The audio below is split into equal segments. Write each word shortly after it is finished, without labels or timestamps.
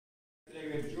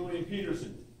we have Julian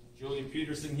Peterson. Julian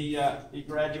Peterson, he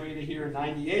graduated here in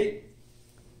 '98.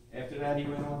 After that, he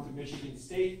went on to Michigan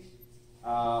State.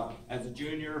 As a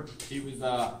junior, he was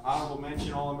honorable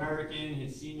mention All-American.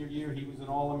 His senior year, he was an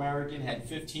All-American, had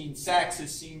 15 sacks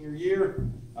his senior year,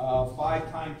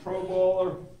 5-time Pro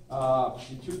Bowler.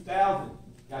 In 2000,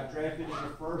 got drafted in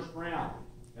the first round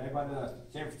by the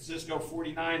San Francisco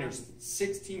 49ers,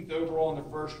 16th overall in the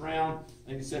first round.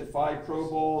 Like I said, 5 Pro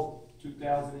Bowls.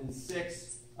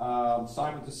 2006,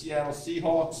 signed with the Seattle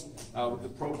Seahawks, with the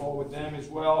Pro Bowl with them as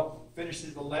well. Finished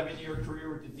his 11-year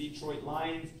career with the Detroit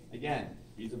Lions. Again,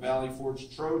 he's a Valley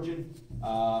Forge Trojan.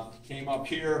 Came up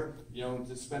here,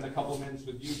 to spend a couple of minutes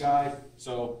with you guys.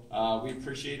 So we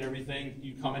appreciate everything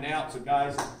you coming out. So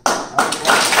guys,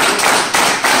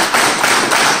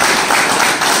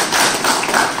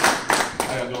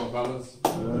 how y'all doing, fellas?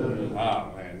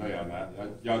 Ah, man, no, y'all not.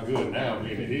 Y'all good now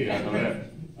being here. I know that.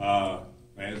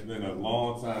 Man, it's been a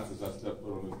long time since I stepped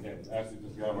foot on this campus. Actually,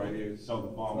 this guy right here,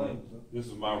 Sheldon Farmer, this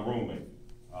was my roommate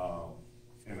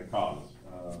in the college.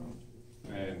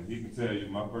 And he can tell you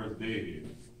my first day here.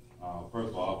 First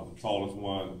of all, I was the tallest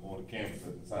one on the campus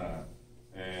at the time.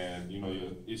 And,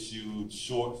 your issued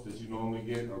shorts that you normally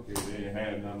get, okay, they didn't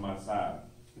have none on my size.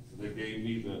 So they gave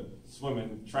me the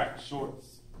swimming track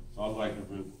shorts. So I was like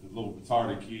the little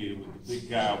retarded kid with the big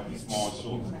guy with the small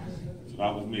shorts. So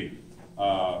that was me.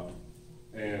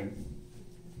 And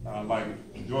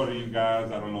like the majority of you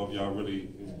guys, I don't know if y'all really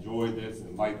enjoyed this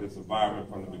and liked this environment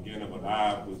from the beginning, but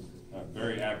I was a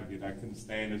very advocate. I couldn't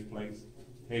stand this place,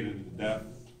 hated it to death.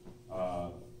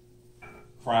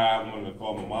 Cried, wanted to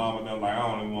call my mom and them, like, I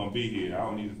don't even want to be here. I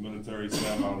don't need this military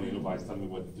stuff. I don't need nobody telling me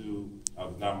what to do. That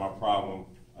was not my problem.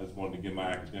 I just wanted to get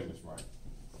my academics right.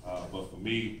 But for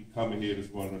me, coming here is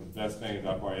one of the best things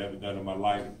I've probably ever done in my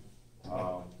life.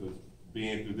 Because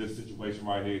being through this situation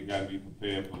right here got me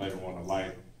prepared for later on in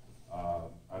life.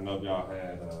 I know y'all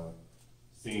had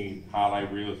seen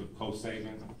highlight reels of Coach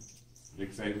Saban,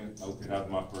 Nick Saban. Okay, that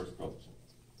was my first coach.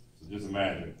 So just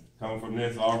imagine, coming from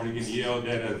this, already getting yelled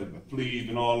at as a plebe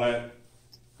and all that,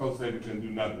 Coach Saban couldn't do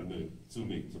nothing to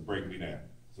me to break me down.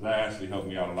 So that actually helped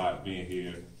me out a lot being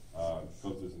here.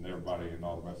 Coaches and everybody and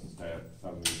all the rest of the staff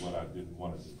telling me what I didn't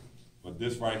want to do. But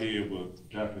this right here will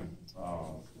definitely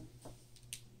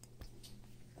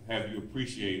have you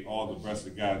appreciate all the rest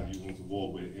of the guys you went to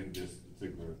war with in this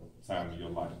particular time of your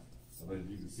life. So as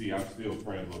you can see, I'm still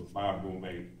friends with my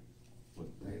roommate,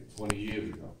 20 years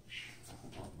ago.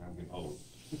 I'm getting old.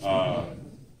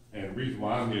 And the reason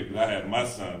why I'm here, because I have my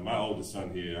son, my oldest son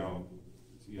here. I don't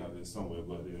see out there somewhere,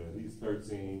 but he's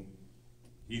 13.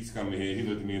 He's coming here. He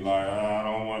looked at me like, I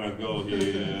don't want to go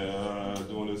here,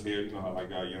 doing this here. You know how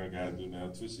like our young guys do now.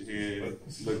 Twist your head,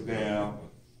 look down.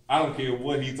 I don't care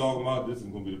what he's talking about. This is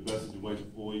going to be the best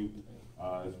situation for you.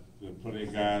 There's been plenty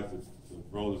of guys. The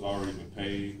role has already been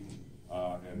paid.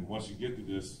 And once you get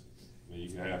through this, you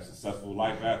can have a successful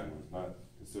life afterwards, not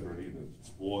considering either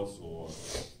sports or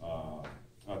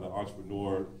other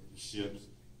entrepreneurships.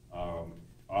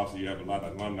 Also, you have a lot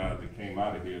of alumni that came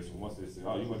out of here. So once they say,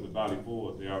 oh, you went to Valley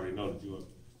Forge, they already know that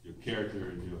your character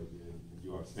and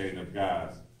you are stand-up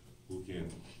guys who can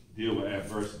deal with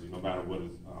adversity no matter what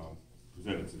is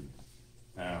presented to you.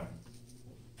 Now,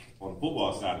 on the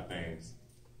football side of things,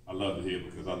 I love it here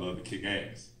because I love to kick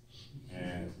ass.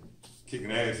 And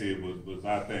kicking ass here was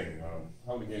our thing.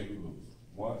 How many games did we lose?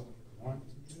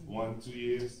 One, 2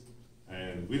 years?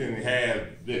 And we didn't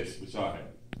have this, which y'all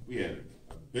had. We had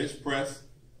a bench press,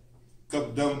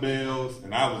 couple dumbbells,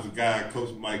 and I was a guy,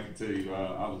 Coach Mike can tell you,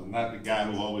 I was not the guy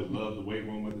who always loved the weight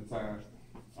room at the time.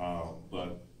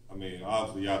 But, I mean,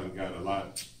 obviously y'all have got a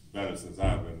lot better since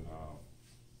I'm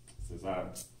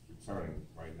returning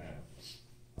right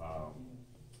now.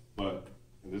 But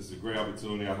this is a great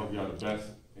opportunity. I hope y'all the best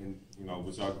in,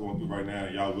 what y'all going through right now.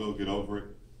 Y'all will get over it.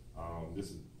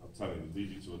 This is, I'm telling you,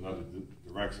 lead you to another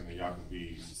direction and y'all can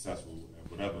be successful at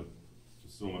whatever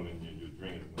pursuing in your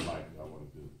dreams in life y'all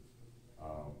want to do.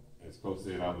 As Coach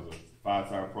said, I was a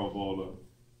 5-time Pro Bowler.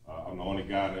 I'm the only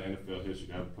guy in the NFL history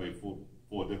that ever played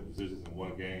four different positions in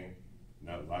one game.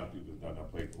 Not a lot of people have done that. I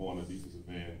played corner, defensive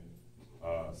end,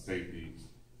 safety,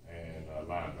 and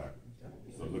linebacker.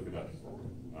 So look at us.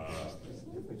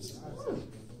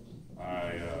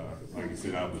 Like I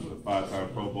said, I was a 5-time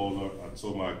Pro Bowler. I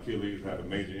tore my Achilles, had a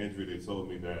major injury. They told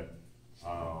me that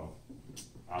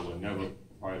I would never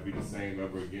probably be the same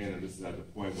ever again. And this is at the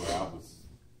point where I was,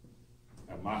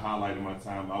 at my highlight of my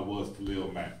time, I was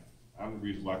Khalil Mack. I'm the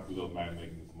reason why Khalil Mack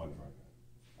making this money right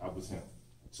now. I was him.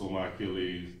 I tore my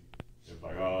Achilles. It's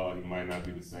like, oh, he might not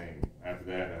be the same. After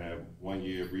that, I had 1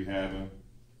 year of rehabbing,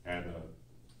 had a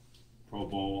Pro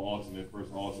Bowl alternate,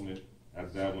 first alternate,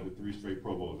 After that, I went to 3 straight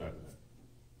Pro Bowls after that.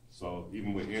 So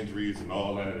even with injuries and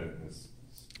all that, and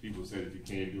people say that you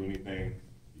can't do anything,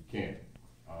 you can't.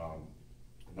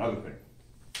 Another thing,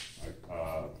 like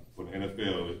for the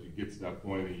NFL, if you get to that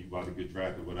point and you're about to get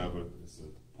drafted, whatever, it's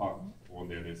a part on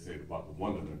there they say about the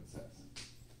Wonderland test.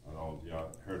 I don't know if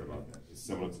y'all heard about that. It's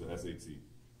similar to the SAT.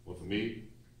 Well, for me,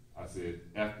 I said,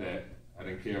 F that. I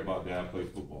didn't care about that. I played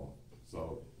football.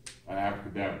 So I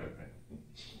abracadabra that thing.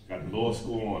 Got the lowest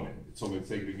score on it. They told me to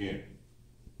take it again.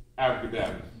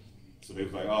 Abracadabra. So they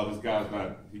was like, oh, this guy's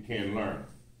not, he can't learn.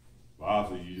 But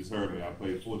obviously, you just heard me. I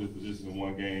played 4 dispositions in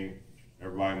 1 game.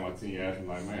 Everybody on my team asked me,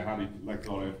 like, man, how do you collect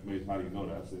all that information? How do you know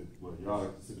that? I said, well, y'all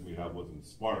consider me that I wasn't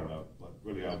smart enough, but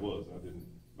really I was. I didn't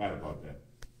matter about that.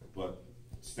 But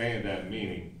staying that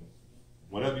meaning,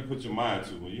 whatever you put your mind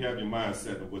to, when you have your mind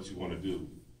set on what you want to do,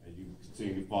 and you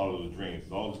continue to follow the dreams,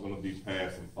 it's always going to be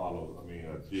paths and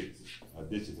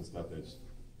ditches and stuff that's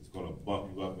going to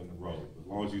bump you up in the road. As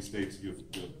long as you stay to your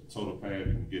total path,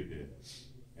 you can get there.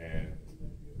 And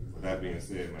with that being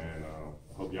said, man,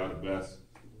 I hope y'all the best,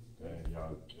 and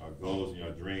y'all goals and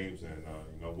y'all dreams, and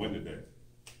win today.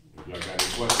 If y'all got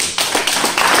any questions.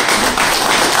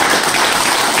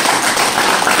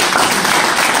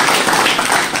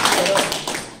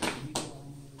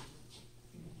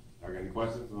 Y'all got any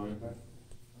questions or anything?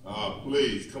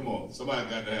 Please, come on. Somebody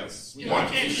got to have one.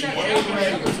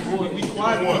 Be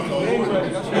quiet. One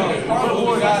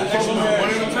at a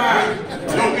time.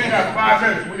 You don't get that 5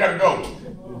 minutes. We got to go.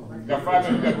 We got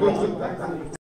 5 minutes. We got to go.